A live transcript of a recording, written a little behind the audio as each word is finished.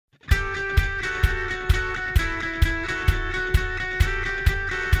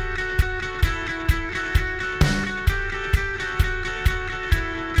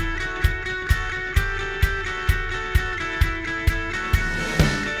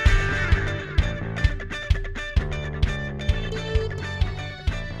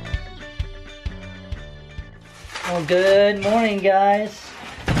Well, good morning, guys.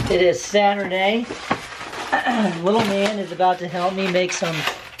 It is Saturday. Little man is about to help me make some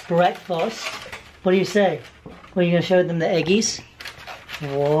breakfast. What do you say? What, are you going to show them the eggies?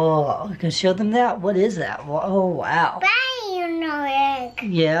 Whoa, you can show them that? What is that? Whoa, oh, wow. Egg.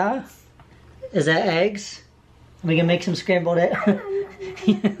 Yeah? Is that eggs? We can make some scrambled eggs.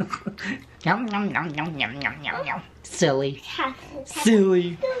 Yum, yum, yum, yum, yum, yum, yum, yum. Silly.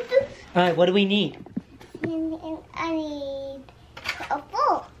 Silly. Alright, what do we need? I need a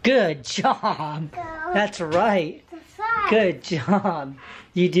fork. Good job. That's right. Good job.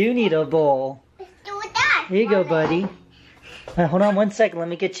 You do need a bowl. Let's do that. Here you go, buddy. Hold on 1 second. Let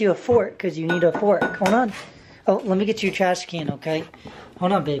me get you a fork because you need a fork. Hold on. Oh, let me get you a trash can, okay?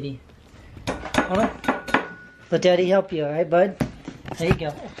 Hold on, baby. Hold on. Let Daddy help you, alright, bud? There you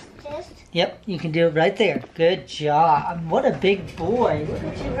go. Yep, you can do it right there. Good job. What a big boy. Look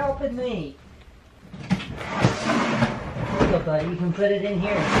at you helping me. There you go, buddy. You can put it in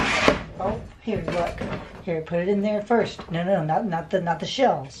here. Oh, here, look. Here, put it in there first. No, not the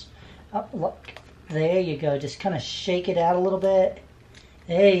shells. Oh, look. There you go. Just kind of shake it out a little bit.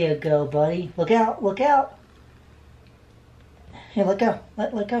 There you go, buddy. Look out, look out. Here, let go.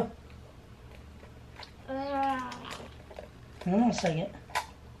 Let go. Hold on a second.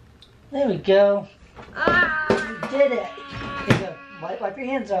 There we go. You did it. Here you go. Wipe your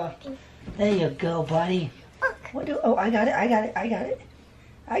hands off. There you go, buddy. What do? Oh, I got it.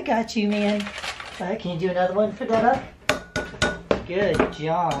 I got you, man. All right, can you do another one for that up? Good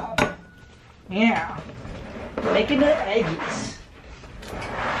job. Yeah. Making the eggies.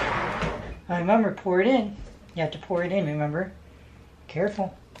 Remember, pour it in. You have to pour it in, remember?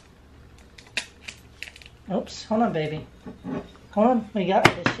 Careful. Oops, hold on, baby. Hold on, we got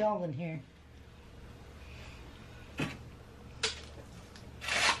the shell in here.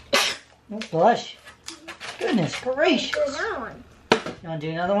 Oh, blush. Goodness gracious. You want to do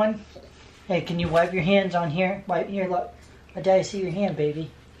another one? Hey, can you wipe your hands on here? Wipe here, look. Let Daddy see your hand,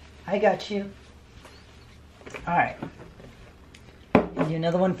 baby. I got you. Alright. Can you do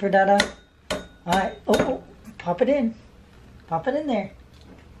another one for Dada? Alright. Oh, pop it in. Pop it in there.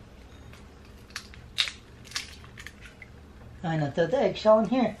 Alright, now throw the eggshell in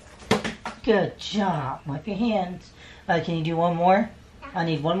here. Good job. Wipe your hands. Can you do one more? I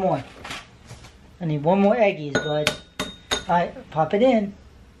need one more. I need one more eggies, bud. Alright, pop it in.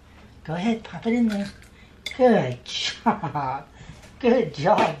 Go ahead, pop it in there. Good job. Good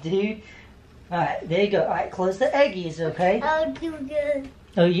job, dude. Alright, there you go. Alright, close the eggies, okay? I'll do good.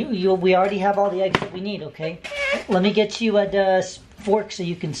 Oh, we already have all the eggs that we need, okay? Let me get you a fork so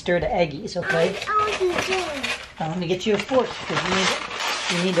you can stir the eggies, okay? I'll do good. Let me get you a fork because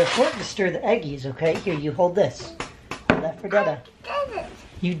you need a fork to stir the eggies, okay? Here, you hold this. Hold that for Dada.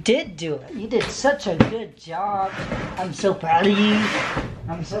 You did do it. You did such a good job. I'm so proud of you.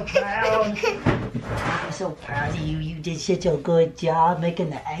 I'm so proud. I'm so proud of you. You did such a good job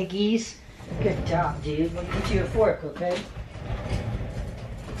making the eggies. Good job, dude. Let me get you a fork, okay?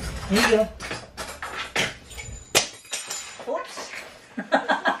 Here you go. Oops.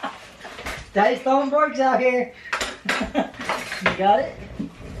 Daddy's throwing forks out here. You got it?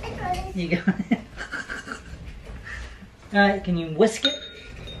 You got it? Alright, can you whisk it?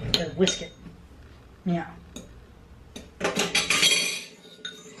 Yeah, whisk it. Yeah.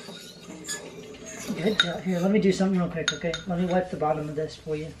 Good job. Here, let me do something real quick, okay? Let me wipe the bottom of this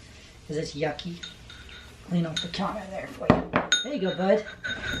for you. Because it's yucky. Clean off the counter there for you. There you go, bud.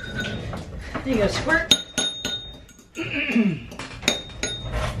 There you go, squirt.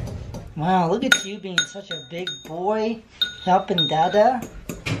 Wow, look at you being such a big boy. Helping Dada.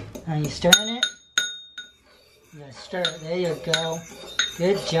 Are you stirring it? You gotta stir it. There you go.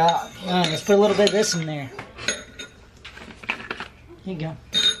 Good job. Alright, let's put a little bit of this in there. Here you go.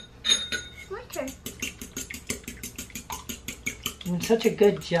 Doing such a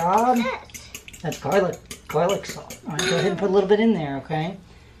good job. That's garlic salt. Alright, go ahead and put a little bit in there, okay?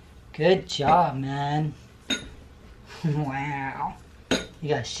 Good job, man. Wow. You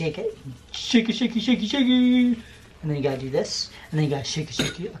gotta shake it. Shake it, shake it, shake it, shake it. And then you gotta do this. And then you gotta shake it,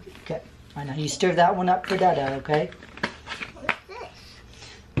 shake it. Okay. Alright, now you stir that one up for Dada, okay? What's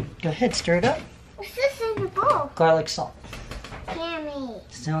this? Go ahead, stir it up. What's this in the bowl? Garlic salt. Yummy.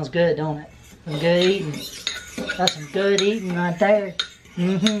 Sounds good, don't it? Some good eating. That's some good eating right there.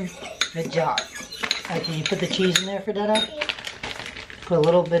 Good job. Alright, can you put the cheese in there for Dada? Put a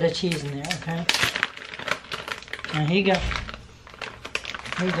little bit of cheese in there, okay? Now here you go.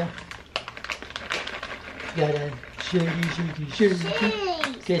 Here you go. You gotta shake.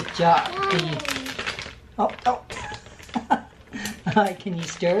 Good job. Can you... Oh. Alright, can you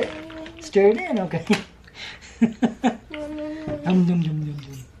stir it? Stir it in, okay? Yum, yum, yum, yum, yum.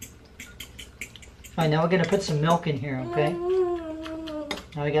 Alright, now we're going to put some milk in here, okay?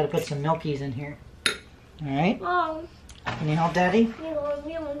 Now we got to put some milkies in here. Alright? Can you help Daddy?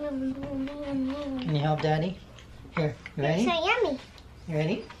 Can you help Daddy? Here, you ready? It's so yummy. You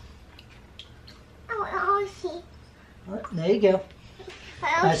ready? Oh, see. Oh, there you go.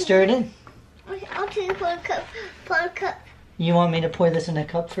 Stir it in. I'll pour a cup. Pour a cup. You want me to pour this in a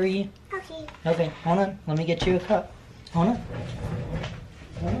cup for you? Okay. Okay, hold on. Let me get you a cup. Hold on.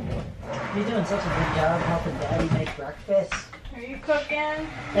 Hold on. You're doing such a good job helping Daddy make breakfast. Are you cooking?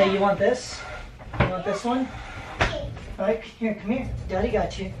 Hey, you want this? You want this one? Alright, here, come here. Daddy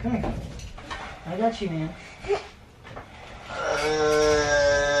got you. Come here. I got you, man.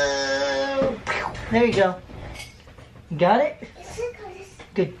 There you go. You got it?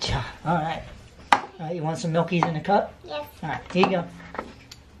 Good job. Alright. Alright, you want some milkies in a cup? Yes. Alright, here you go.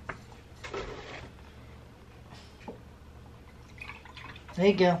 There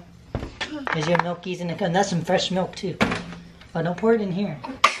you go. There's your milkies in the cup. And that's some fresh milk too. Oh, don't pour it in here.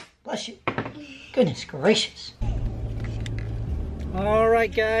 Bless you. Goodness gracious.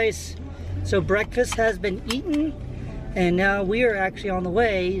 Alright guys. So breakfast has been eaten. And now we are actually on the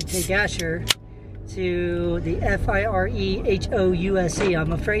way to take Asher to the FIREHOUSE.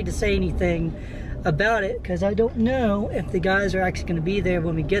 I'm afraid to say anything about it because I don't know if the guys are actually going to be there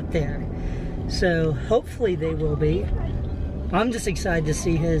when we get there. So hopefully they will be. I'm just excited to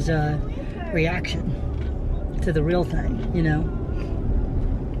see his reaction to the real thing, you know.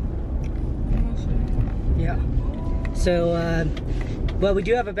 Yeah. So, well, we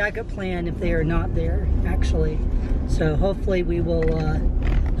do have a backup plan if they are not there, actually. So hopefully we will,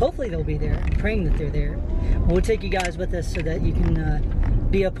 hopefully they'll be there. I'm praying that they're there. We'll take you guys with us so that you can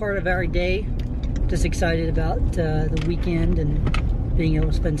be a part of our day. Just excited about the weekend and being able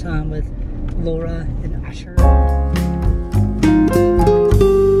to spend time with Laura and Asher.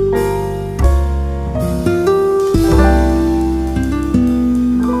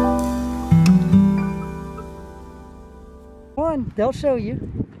 Come on, they'll show you.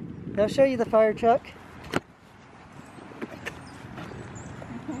 They'll show you the fire truck.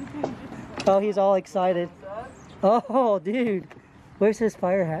 Oh, he's all excited. Oh, dude. Where's his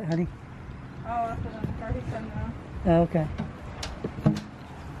fire hat, honey? Oh, that's in the car. He said no. Oh, okay.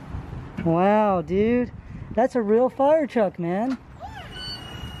 Wow, dude. That's a real fire truck, man.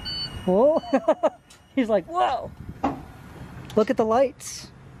 Whoa. He's like, whoa. Look at the lights.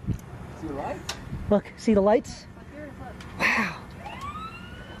 See the lights? Look, see the lights? Wow.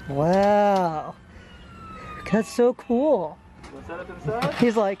 Wow. That's so cool. Want to set up inside?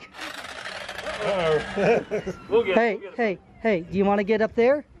 He's like, We'll get hey, it. hey, hey, do you want to get up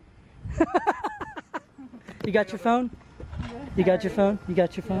there? You got your phone? You got your phone? You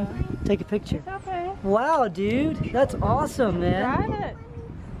got your phone? Take a picture. It's okay. Wow, dude. That's awesome, man. Drive it.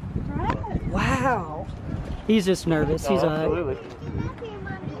 Drive it. Wow. He's just nervous. He's alright. Absolutely.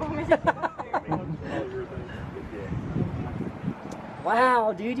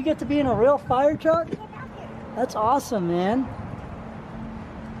 Wow, dude. You get to be in a real fire truck? That's awesome, man.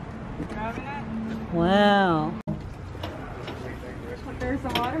 Driving it. Wow. There's the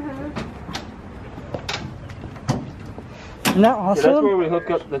water hose. Isn't that Yeah, that's where awesome? we hook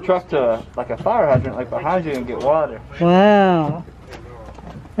up the truck to like a fire hydrant, like behind you, and get water. Wow.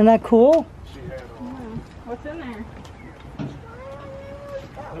 Isn't that cool? What's in there?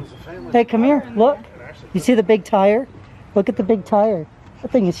 Hey, come here. Look. You see the big tire? Look at the big tire.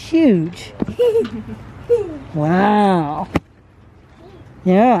 That thing is huge. Wow.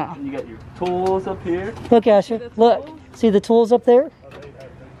 Yeah. And you got your tools up here. Look, Asher. Look. See the tools up there?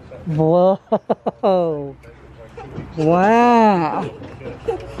 Whoa. Wow.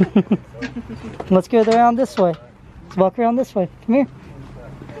 Let's go around this way. Let's walk around this way. Come here.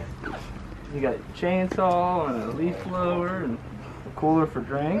 You got your chainsaw and a leaf blower and a cooler for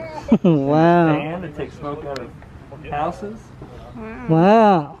drinks. Wow. And to take smoke out of houses.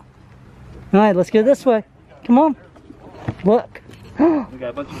 Wow. All right, let's go this way. Come on. Look. We got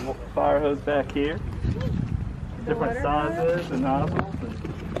a bunch of fire hose back here. Different sizes and nozzles.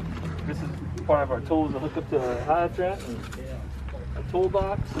 And this is part of our tools to hook up to the hydrant and a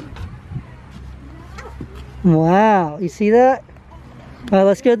toolbox. Wow. You see that? All right,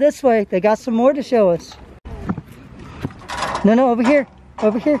 let's go this way. They got some more to show us. No, over here.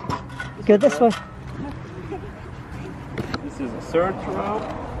 Over here. Go this way. This is a search rope.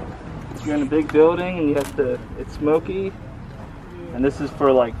 You're in a big building and you have to, it's smoky. And this is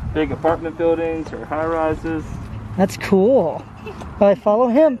for like big apartment buildings or high rises. That's cool. All right, follow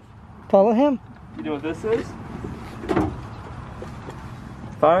him. Follow him. You know what this is?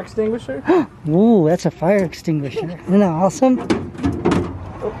 Fire extinguisher. Ooh, that's a fire extinguisher. Isn't that awesome?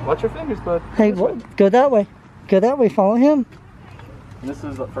 Oh, watch your fingers, bud. Hey, go that way. Go that way. Follow him. And this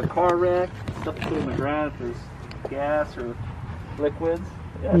is for car wreck, stuff to put in the ground if there's gas or liquids.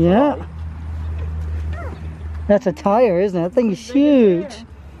 Yeah. That's a tire, isn't it? That thing is huge.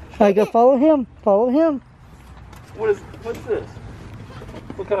 All right, go follow him. Follow him. What's this?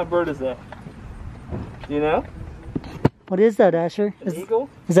 What kind of bird is that? Do you know? What is that, Asher? An eagle?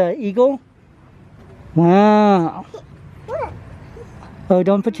 Is that an eagle? Wow. Oh,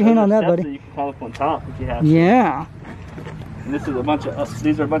 don't put your hand on that, buddy. You can climb up on top if you have to. Yeah. And this is a bunch of,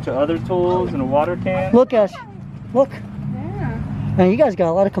 these are a bunch of other tools and a water can. Look, Ash. Look. Yeah. Man, you guys got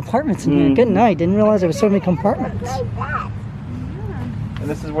a lot of compartments in here. Good night. Didn't realize there were so many compartments. And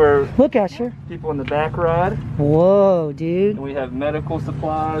this is where Look, Asher. people in the back ride. Whoa, dude. And we have medical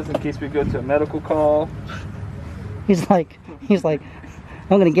supplies in case we go to a medical call. He's like, I'm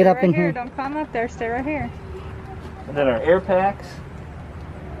gonna get up in here. Don't climb up there. Stay right here. And then our air packs.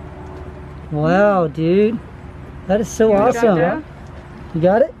 Wow, dude. That is so awesome. You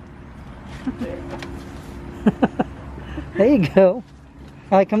got it? There you go.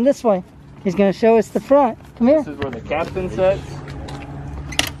 All right, come this way. He's gonna show us the front. Come here. This is where the captain sits.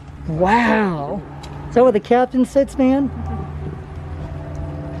 Wow. Is that where the captain sits, man?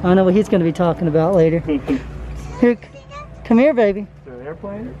 I don't know what he's gonna be talking about later. Here, come here, baby. Is there an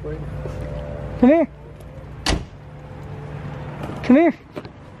airplane? Come here. Come here.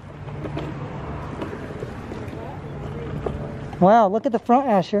 Wow, look at the front,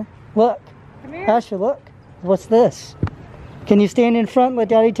 Asher. Look. Come here. Asher, look. What's this? Can you stand in front and let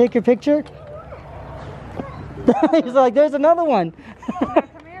Daddy take your picture? He's like, there's another one. Come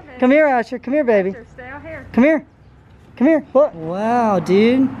here, baby. Come here, Asher. Come here, baby. Asher, stay out here. Come here. Come here. Look. Wow,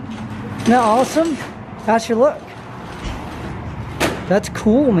 dude. Isn't that awesome? Asher, look. That's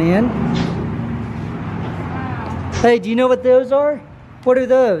cool, man. Wow. Hey, do you know what those are? What are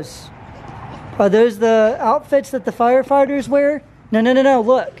those? Are those the outfits that the firefighters wear? No, no, no, no.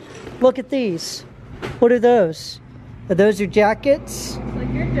 Look. Look at these. What are those? Are those your jackets? It's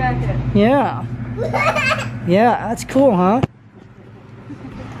like your jacket. Yeah. Yeah, that's cool, huh?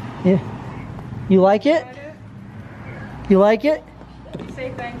 Yeah. You like it? You like it?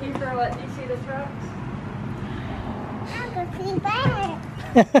 Say thank you for letting you see the trucks.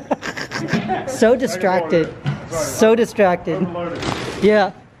 So distracted. So distracted.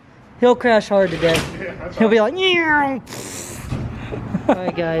 Yeah. He'll crash hard today. He'll be like, yeah.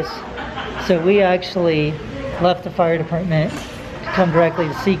 Alright guys, so we actually left the fire department to come directly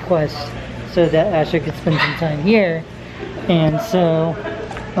to Sequest so that Asher could spend some time here. And so,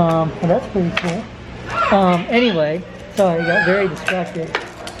 well, that's pretty cool. Anyway, sorry, I got very distracted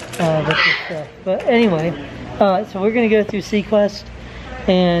with this stuff. But anyway, so we're going to go through Sequest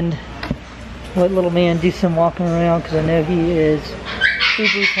and let little man do some walking around because I know he is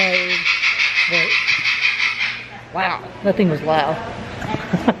super tired. But wow, that thing was loud.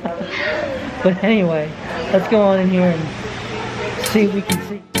 But anyway, let's go on in here and see what we can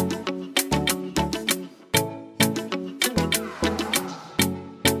see.